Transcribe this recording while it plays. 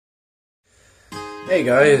Hey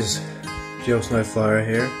guys, Joe's Night Flyer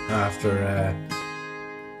here. After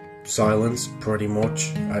silence, pretty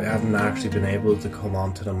much. I haven't actually been able to come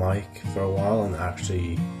onto the mic for a while and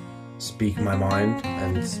actually speak my mind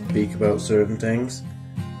and speak about certain things.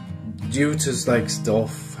 Due to like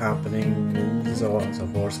stuff happening and so on and so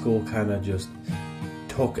forth, school kind of just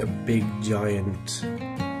took a big giant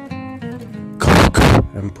cock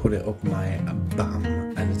and put it up my bum,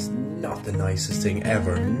 and it's not the nicest thing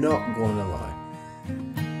ever, not gonna lie.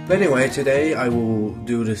 But anyway, today I will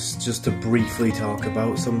do this just to briefly talk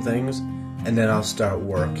about some things, and then I'll start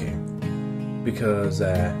working, because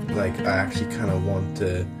like I actually kind of want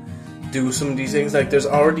to do some of these things. Like there's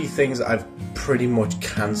already things I've pretty much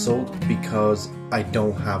cancelled because I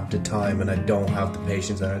don't have the time and I don't have the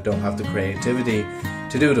patience and I don't have the creativity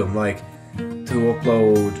to do them. Like to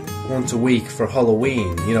upload once a week for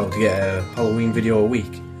Halloween, you know, to get a Halloween video a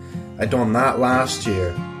week. I done that last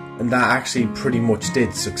year, and that actually pretty much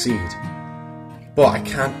did succeed. But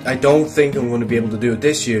I don't think I'm going to be able to do it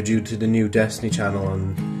this year due to the new Destiny channel,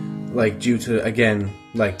 and like due to, again,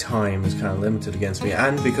 like time is kind of limited against me,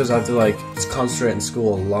 and because I have to like concentrate in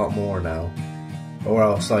school a lot more now, or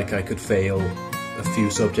else like I could fail a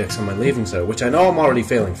few subjects on my leaving cert, which I know I'm already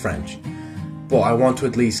failing French, but I want to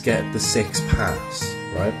at least get the 6 pass,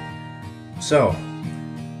 right? So,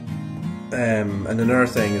 and another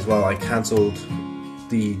thing as well, I cancelled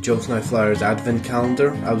the Joe's Night Flyers advent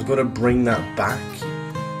calendar. I was going to bring that back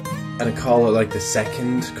and call it like the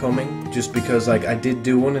second coming, just because like I did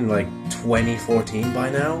do one in like 2014 by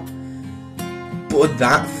now, but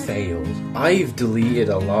that failed. I've deleted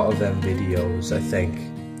a lot of them videos, I think,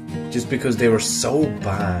 just because they were so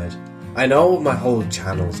bad. I know my whole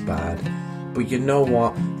channel's bad, but you know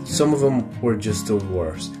what? Some of them were just the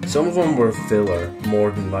worst. Some of them were filler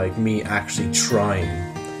more than like me actually trying.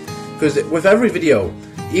 Because with every video,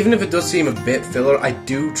 even if it does seem a bit filler, I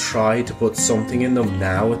do try to put something in them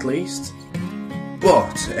now at least.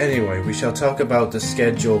 But anyway, we shall talk about the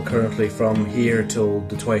schedule currently from here till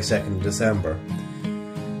the 22nd of December.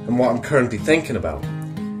 And what I'm currently thinking about.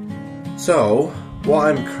 So, what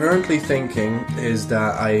I'm currently thinking is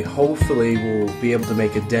that I hopefully will be able to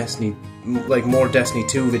make a Destiny, like more Destiny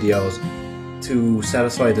 2 videos to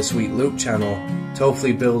satisfy the Sweet Loot channel, to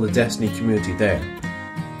hopefully build a Destiny community there.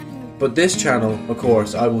 But this channel, of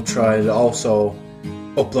course, I will try to also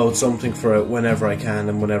upload something for it whenever I can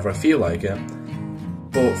and whenever I feel like it.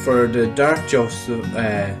 But for the Dark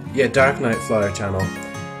Night Flyer channel,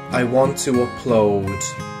 I want to upload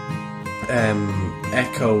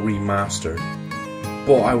Echo Remastered.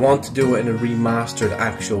 But I want to do it in a remastered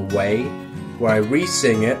actual way, where I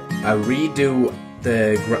re-sing it, I redo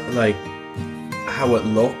the like how it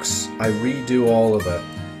looks, I redo all of it.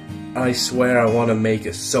 And I swear I want to make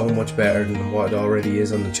it so much better than what it already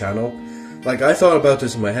is on the channel. Like I thought about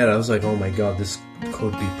this in my head, I was like, oh my god, this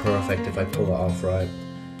could be perfect if I pull it off right.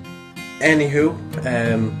 Anywho,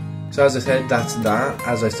 so as I said, that's that.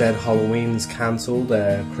 As I said, Halloween's cancelled,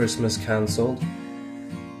 Christmas cancelled.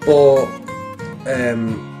 But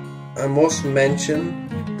I must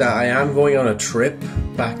mention that I am going on a trip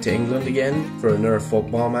back to England again for another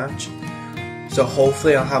football match. So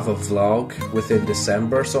hopefully I'll have a vlog within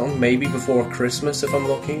December or something, maybe before Christmas if I'm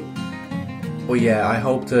lucky. But yeah, I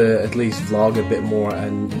hope to at least vlog a bit more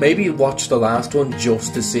and maybe watch the last one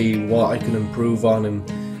just to see what I can improve on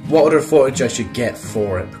and what other footage I should get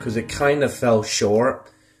for it, because it kind of fell short.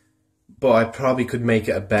 But I probably could make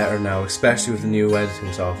it better now, especially with the new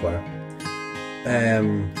editing software.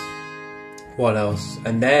 What else?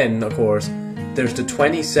 And then, of course, there's the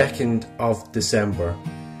 22nd of December,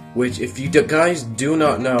 which, if you guys do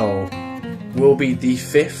not know, will be the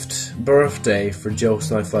 5th birthday for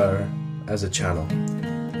Joe's Night Flyer as a channel.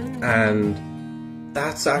 And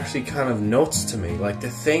that's actually kind of nuts to me. Like, to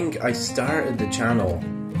think I started the channel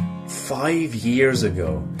 5 years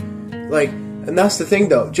ago. Like, and that's the thing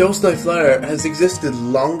though, Joe's Night Flyer has existed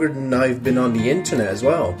longer than I've been on the internet as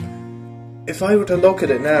well. If I were to look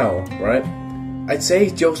at it now, right, I'd say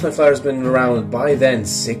Joe's Night Flyer has been around by then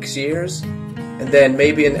 6 years. And then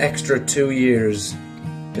maybe an extra 2 years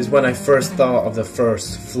is when I first thought of the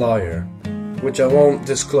first flyer, which I won't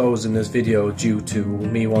disclose in this video due to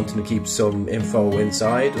me wanting to keep some info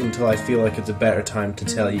inside until I feel like it's a better time to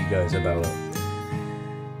tell you guys about it.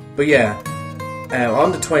 But yeah,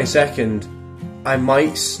 on the 22nd, I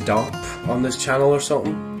might stop on this channel or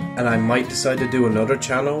something, and I might decide to do another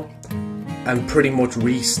channel and pretty much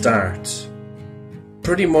restart.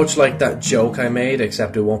 Pretty much like that joke I made,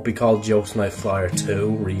 except it won't be called Joe's Night Flyer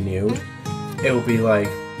 2 renewed. It'll be like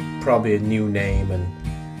probably a new name and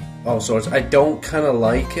all sorts. I don't kind of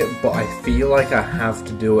like it, but I feel like I have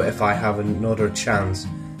to do it if I have another chance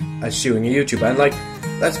at shooting a YouTube. And like,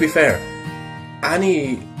 let's be fair,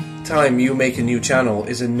 any time you make a new channel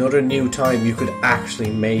is another new time you could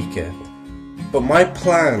actually make it. But my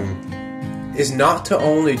plan is not to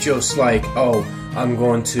only just like, oh, I'm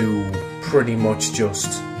going to pretty much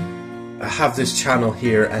just have this channel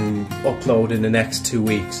here and upload in the next 2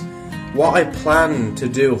 weeks. What I plan to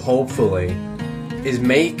do, hopefully, is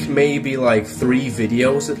make maybe like 3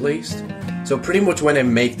 videos at least. So pretty much when I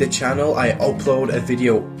make the channel, I upload a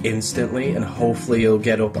video instantly, and hopefully it'll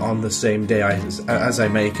get up on the same day as I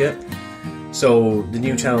make it. So the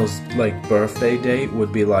new channel's like birthday date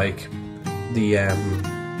would be like the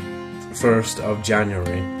 1st of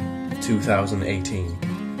January 2018.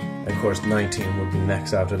 Of course 19 would be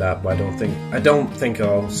next after that, but I don't think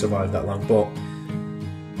I'll survive that long. But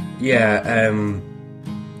yeah,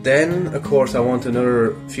 then of course I want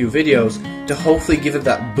another few videos to hopefully give it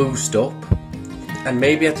that boost up. And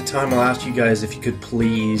maybe at the time I'll ask you guys if you could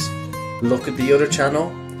please look at the other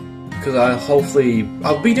channel, because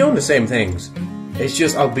I'll be doing the same things. It's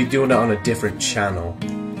just I'll be doing it on a different channel.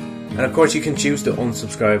 And of course you can choose to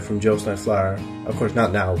unsubscribe from Joe's Night Flyer. Of course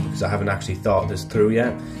not now, because I haven't actually thought this through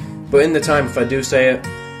yet. But in the time, if I do say it,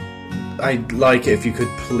 I'd like it if you could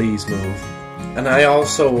please move. And I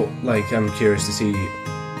also, like, I'm curious to see,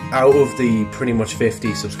 out of the pretty much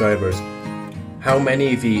 50 subscribers, how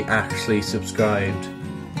many of you actually subscribed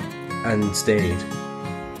and stayed?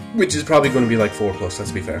 Which is probably going to be like 4+,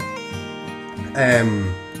 let's be fair.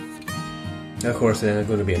 Of course then there's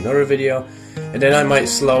going to be another video, and then I might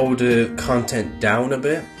slow the content down a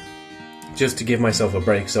bit, just to give myself a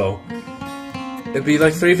break. So it'll be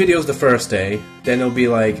like 3 videos the first day, then it'll be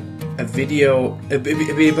like a video, it'll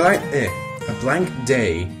be a blank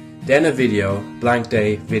day, then a video, blank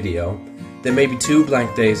day, video, then maybe 2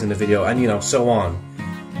 blank days in the video, and you know, so on.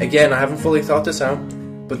 Again, I haven't fully thought this out,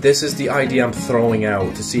 but this is the idea I'm throwing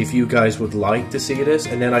out to see if you guys would like to see this,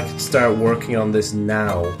 and then I could start working on this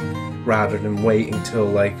now rather than wait until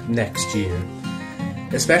like next year.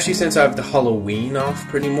 Especially since I have the Halloween off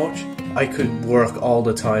pretty much, I could work all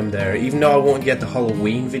the time there. Even though I won't get the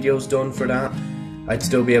Halloween videos done for that, I'd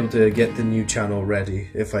still be able to get the new channel ready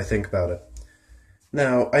if I think about it.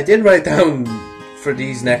 Now, I did write down for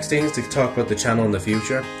these next things to talk about the channel in the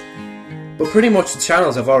future, but pretty much the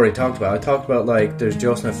channels I've already talked about. I talked about like there's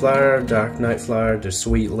Joe's Night Flyer, Dark Night Flyer, there's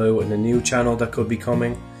Sweet Loot, and a new channel that could be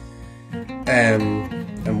coming, and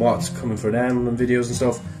what's coming for them and videos and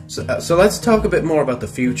stuff. So let's talk a bit more about the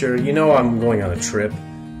future. You know, I'm going on a trip.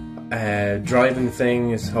 Driving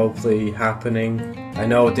thing is hopefully happening. I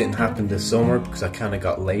know it didn't happen this summer because I kind of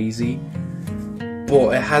got lazy,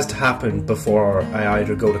 but it has to happen before I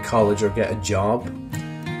either go to college or get a job.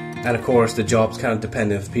 And of course the job's kind of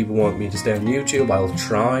dependent. If people want me to stay on YouTube, I'll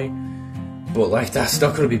try, but like that's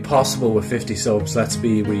not going to be possible with 50 subs, let's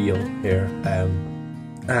be real here.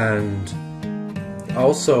 And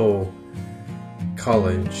also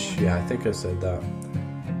college, yeah, I think I said that.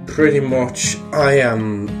 Pretty much I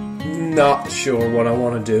am not sure what I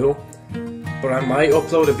want to do, but I might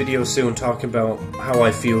upload a video soon talking about how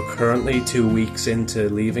I feel currently 2 weeks into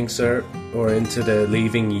leaving cert, or into the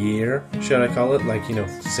leaving year, should I call it, like, you know,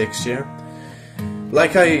 6th year.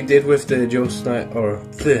 Like I did with the Joe's Night, or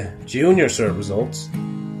the junior cert results,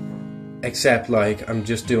 except like I'm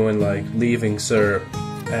just doing like leaving cert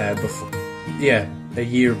before, yeah, a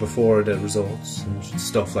year before the results and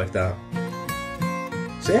stuff like that.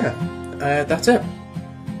 So yeah, that's it.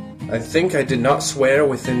 I think I did not swear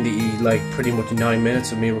within the like pretty much 9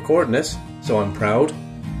 minutes of me recording this, so I'm proud.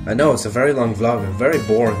 I know it's a very long vlog, a very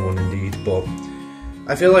boring one indeed, but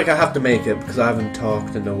I feel like I have to make it because I haven't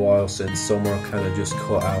talked in a while since summer kind of just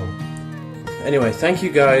cut out. Anyway, thank you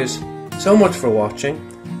guys so much for watching,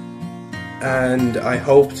 and I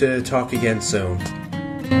hope to talk again soon.